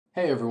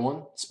Hey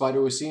everyone,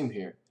 Spider Wasim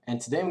here, and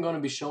today I'm going to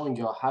be showing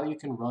y'all how you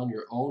can run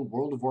your own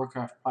World of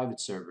Warcraft private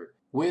server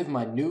with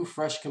my new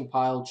fresh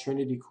compiled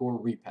TrinityCore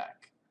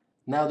Repack.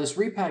 Now this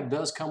Repack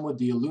does come with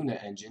the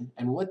Illuna engine,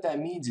 and what that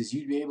means is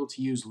you'd be able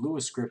to use Lua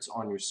scripts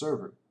on your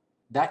server.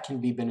 That can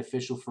be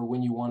beneficial for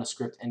when you want to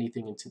script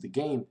anything into the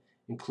game,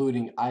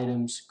 including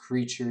items,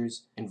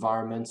 creatures,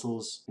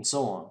 environmentals, and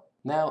so on.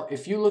 Now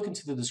if you look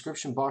into the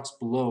description box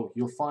below,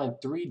 you'll find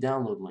 3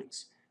 download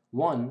links.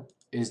 One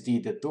is the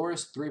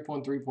Deathorous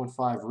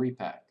 3.3.5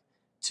 Repack.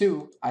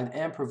 2, I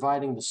am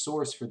providing the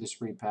source for this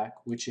repack,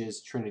 which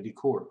is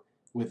TrinityCore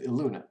with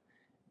Illuna.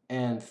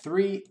 And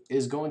 3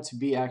 is going to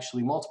be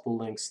actually multiple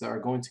links that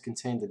are going to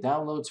contain the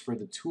downloads for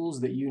the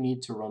tools that you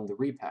need to run the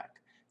repack,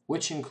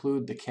 which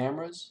include the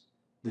cameras,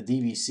 the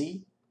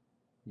DVC,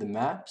 the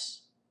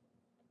maps,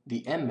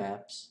 the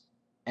Mmaps,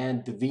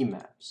 and the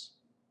Vmaps.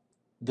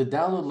 The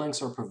download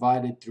links are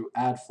provided through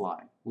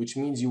AdFly, which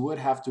means you would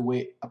have to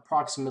wait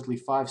approximately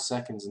 5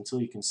 seconds until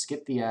you can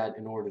skip the ad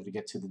in order to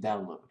get to the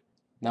download.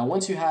 Now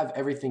once you have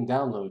everything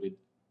downloaded,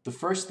 the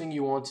first thing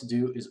you want to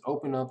do is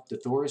open up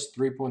Deathorous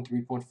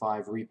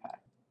 3.3.5 Repack.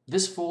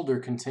 This folder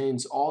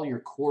contains all your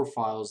core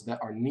files that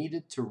are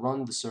needed to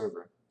run the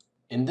server.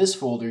 In this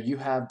folder you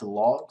have the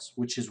logs,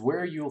 which is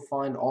where you'll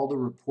find all the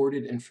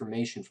reported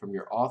information from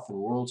your auth and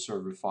world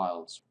server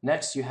files.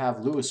 Next you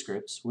have Lua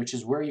scripts, which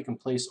is where you can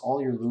place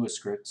all your Lua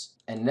scripts.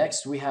 And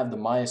next we have the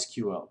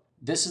MySQL.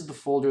 This is the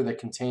folder that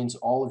contains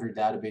all of your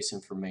database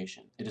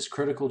information. It is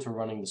critical to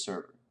running the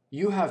server.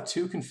 You have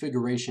 2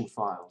 configuration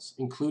files,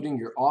 including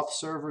your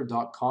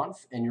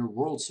authserver.conf and your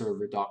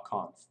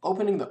worldserver.conf.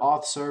 Opening the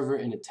auth server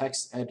in a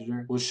text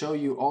editor will show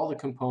you all the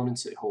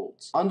components it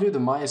holds. Under the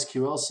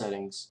MySQL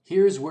settings,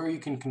 here's where you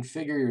can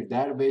configure your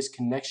database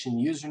connection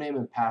username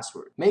and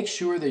password. Make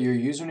sure that your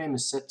username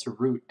is set to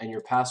root and your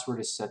password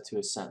is set to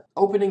ascent.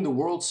 Opening the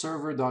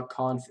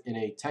worldserver.conf in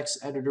a text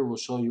editor will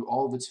show you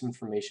all of its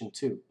information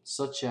too,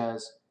 such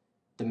as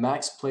the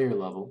max player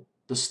level,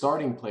 the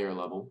starting player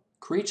level,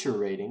 creature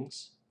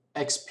ratings,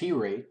 XP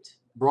rate,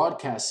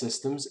 broadcast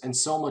systems, and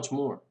so much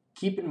more.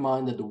 Keep in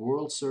mind that the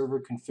world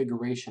server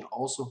configuration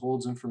also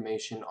holds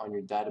information on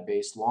your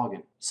database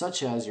login,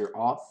 such as your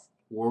auth,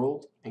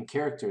 world, and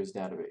characters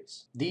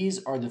database.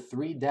 These are the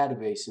 3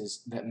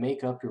 databases that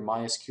make up your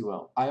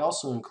MySQL. I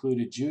also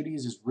included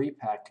Judy's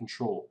Repack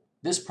control.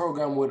 This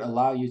program would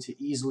allow you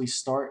to easily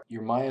start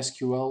your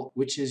MySQL,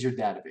 which is your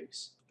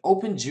database.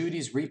 Open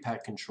Judy's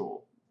Repack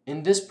control.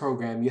 In this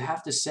program, you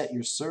have to set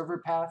your server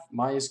path,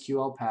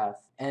 MySQL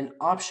path, and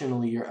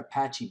optionally your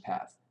Apache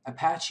path.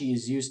 Apache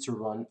is used to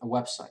run a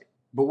website,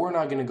 but we're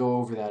not going to go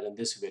over that in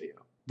this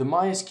video. The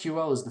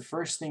MySQL is the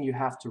first thing you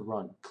have to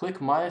run. Click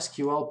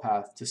MySQL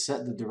path to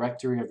set the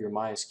directory of your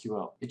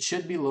MySQL. It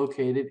should be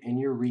located in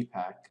your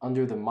repack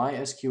under the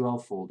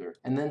MySQL folder,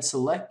 and then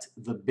select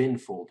the bin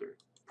folder.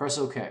 Press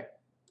OK.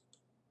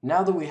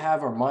 Now that we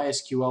have our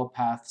MySQL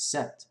path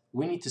set,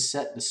 we need to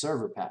set the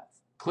server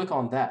path. Click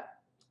on that.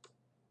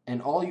 And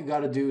all you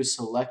gotta do is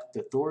select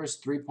the Deathorous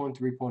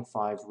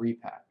 3.3.5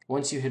 Repack.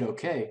 Once you hit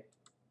OK,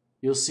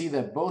 you'll see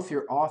that both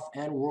your auth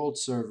and world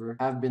server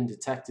have been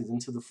detected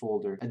into the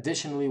folder,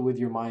 additionally with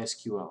your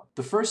MySQL.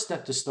 The first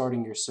step to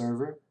starting your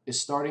server is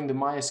starting the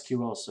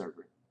MySQL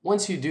server.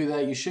 Once you do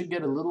that, you should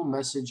get a little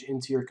message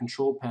into your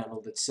control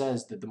panel that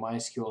says that the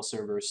MySQL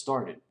server is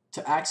started.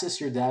 To access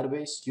your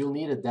database, you'll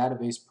need a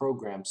database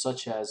program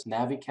such as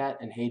Navicat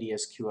and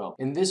HadesSQL.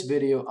 In this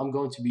video, I'm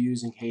going to be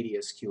using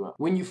HadesSQL.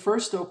 When you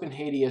first open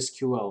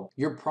HadesSQL,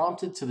 you're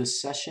prompted to the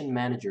Session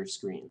Manager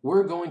screen.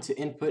 We're going to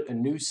input a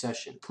new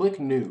session. Click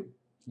New.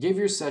 Give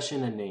your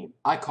session a name.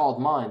 I called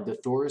mine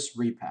Deathorous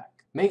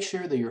Repack. Make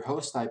sure that your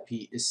host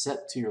IP is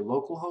set to your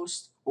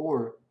localhost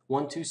or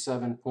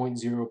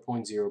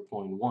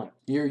 127.0.0.1.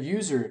 Your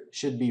user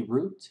should be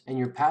root and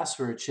your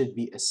password should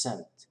be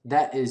ascent.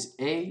 That is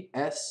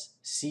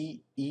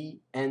ASCENT.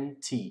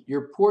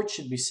 Your port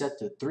should be set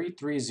to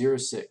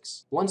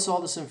 3306. Once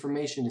all this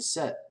information is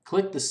set,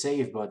 click the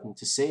Save button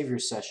to save your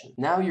session.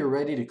 Now you're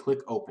ready to click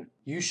Open.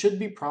 You should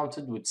be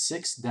prompted with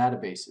 6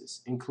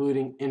 databases,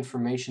 including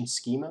Information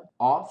Schema,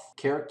 Auth,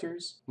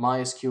 Characters,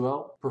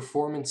 MySQL,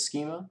 Performance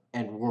Schema,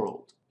 and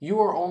World.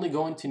 You are only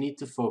going to need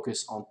to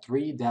focus on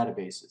 3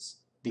 databases: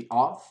 the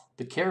auth,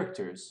 the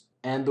characters,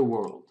 and the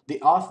world. The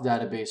auth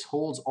database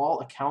holds all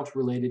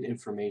account-related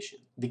information.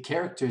 The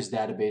characters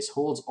database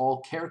holds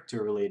all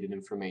character-related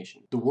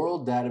information. The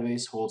world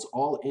database holds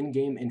all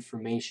in-game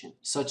information,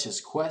 such as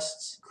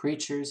quests,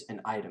 creatures, and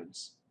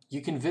items.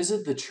 You can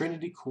visit the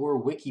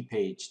TrinityCore wiki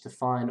page to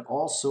find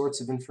all sorts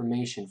of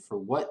information for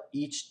what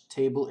each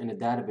table in a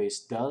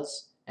database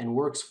does and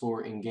works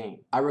for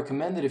in-game. I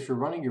recommend that if you're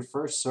running your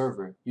first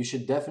server, you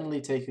should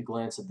definitely take a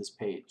glance at this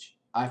page.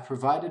 I've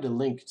provided a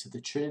link to the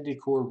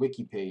TrinityCore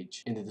wiki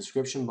page in the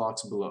description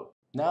box below.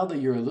 Now that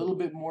you're a little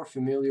bit more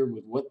familiar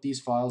with what these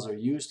files are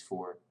used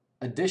for,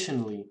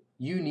 additionally,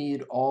 you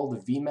need all the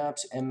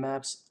Vmaps,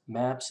 Mmaps,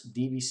 maps,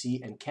 DVC,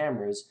 and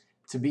cameras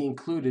to be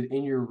included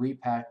in your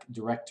Repack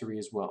directory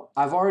as well.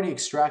 I've already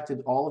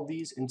extracted all of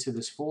these into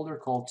this folder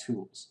called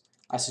Tools.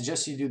 I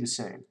suggest you do the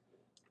same.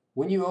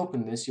 When you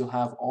open this, you'll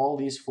have all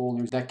these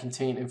folders that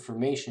contain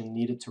information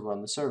needed to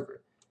run the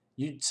server.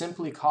 You'd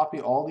simply copy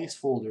all these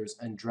folders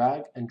and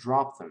drag and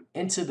drop them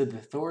into the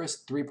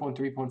Deathorous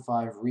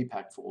 3.3.5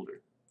 Repack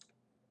folder.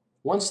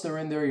 Once they're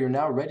in there, you're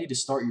now ready to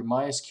start your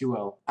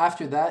MySQL.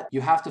 After that,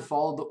 you have to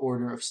follow the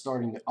order of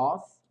starting the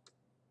auth,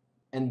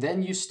 and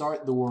then you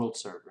start the world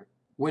server.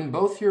 When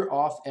both your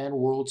auth and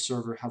world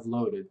server have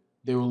loaded,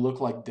 they will look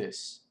like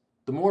this.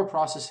 The more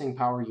processing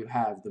power you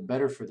have, the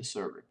better for the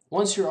server.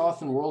 Once your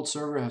auth and world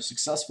server have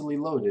successfully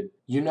loaded,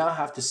 you now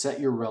have to set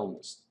your realm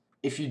list.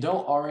 If you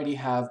don't already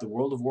have the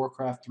World of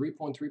Warcraft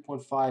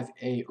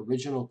 3.3.5a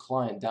original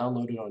client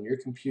downloaded on your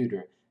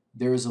computer,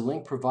 there is a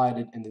link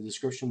provided in the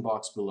description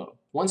box below.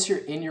 Once you're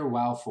in your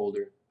WoW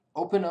folder,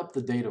 open up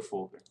the data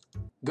folder.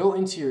 Go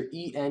into your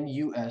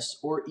ENUS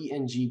or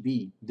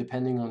ENGB,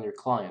 depending on your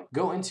client.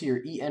 Go into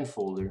your EN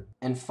folder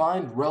and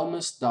find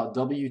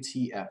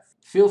realmist.wtf.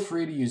 Feel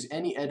free to use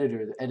any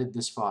editor to edit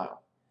this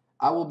file.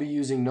 I will be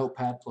using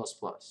Notepad++.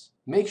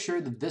 Make sure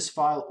that this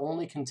file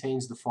only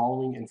contains the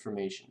following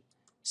information.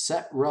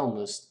 Set realm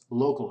list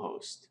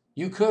localhost.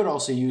 You could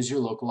also use your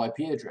local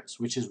IP address,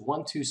 which is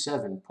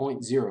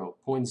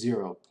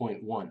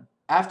 127.0.0.1.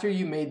 After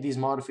you made these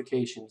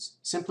modifications,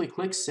 simply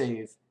click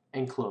Save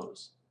and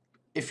Close.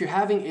 If you're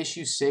having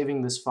issues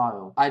saving this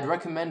file, I'd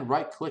recommend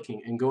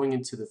right-clicking and going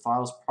into the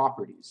file's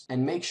properties,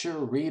 and make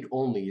sure Read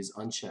Only is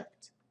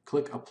unchecked.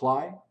 Click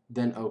Apply,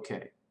 then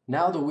OK.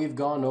 Now that we've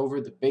gone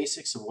over the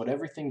basics of what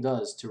everything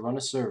does to run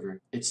a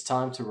server, it's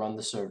time to run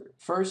the server.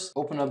 First,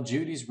 open up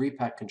Judy's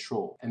Repack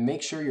control and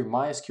make sure your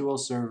MySQL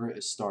server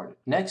is started.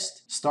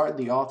 Next, start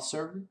the auth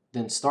server,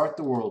 then start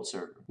the world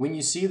server. When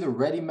you see the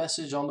ready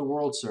message on the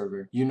world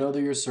server, you know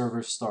that your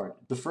server started.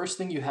 The first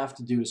thing you have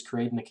to do is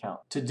create an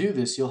account. To do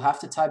this, you'll have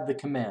to type the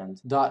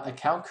command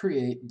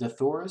 .account_create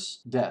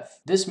Deathorous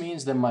death. This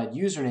means that my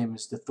username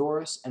is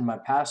Deathorous and my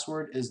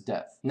password is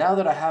death. Now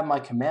that I have my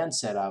command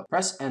set out,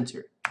 press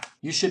enter.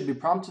 You should be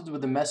prompted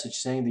with a message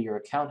saying that your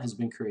account has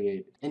been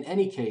created. In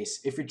any case,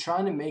 if you're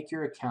trying to make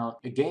your account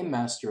a Game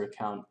Master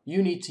account,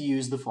 you need to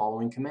use the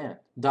following command.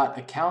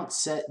 .account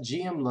set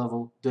GM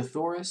level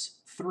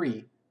Deathorous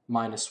 3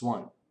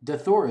 -1.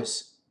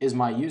 Deathorous is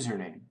my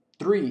username.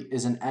 3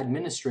 is an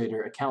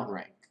administrator account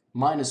rank.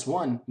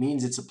 -1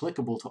 means it's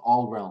applicable to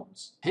all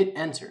realms. Hit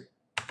enter,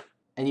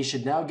 and you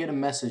should now get a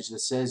message that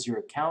says your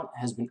account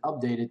has been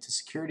updated to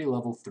security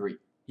level 3.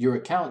 Your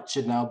account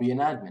should now be an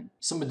admin.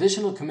 Some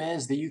additional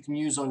commands that you can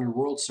use on your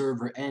world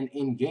server and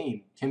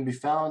in-game can be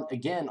found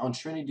again on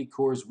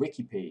TrinityCore's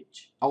wiki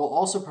page. I will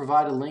also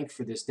provide a link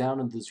for this down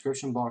in the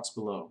description box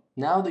below.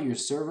 Now that your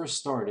server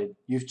started,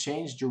 you've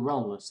changed your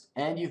realm list,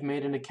 and you've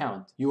made an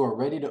account, you are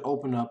ready to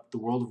open up the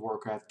World of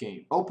Warcraft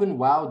game. Open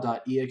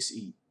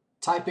wow.exe.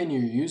 Type in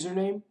your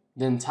username,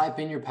 then type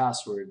in your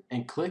password,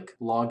 and click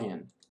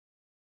Login.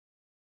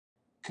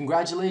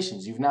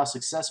 Congratulations, you've now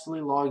successfully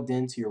logged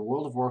into your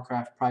World of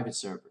Warcraft private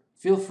server.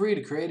 Feel free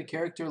to create a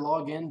character,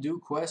 log in, do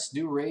quests,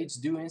 do raids,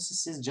 do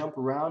instances, jump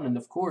around, and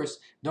of course,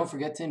 don't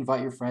forget to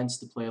invite your friends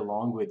to play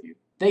along with you.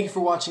 Thank you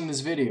for watching this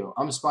video.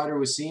 I'm Spider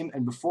Wasim,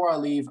 and before I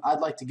leave, I'd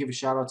like to give a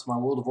shout out to my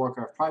World of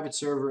Warcraft private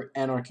server,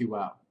 Anarchy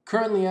WoW.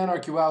 Currently,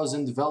 Anarchy WoW is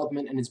in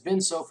development, and it's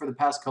been so for the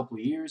past couple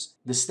of years.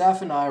 The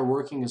staff and I are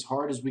working as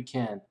hard as we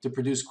can to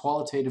produce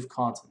qualitative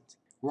content.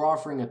 We're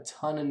offering a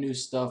ton of new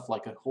stuff,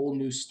 like a whole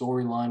new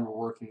storyline we're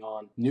working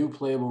on, new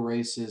playable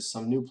races,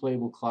 some new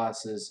playable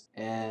classes,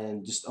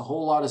 and just a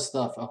whole lot of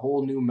stuff. A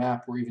whole new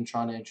map we're even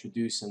trying to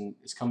introduce, and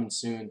it's coming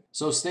soon.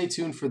 So stay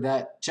tuned for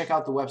that. Check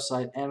out the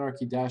website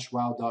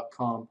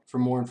anarchy-wow.com for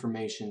more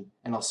information,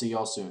 and I'll see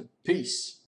y'all soon. Peace!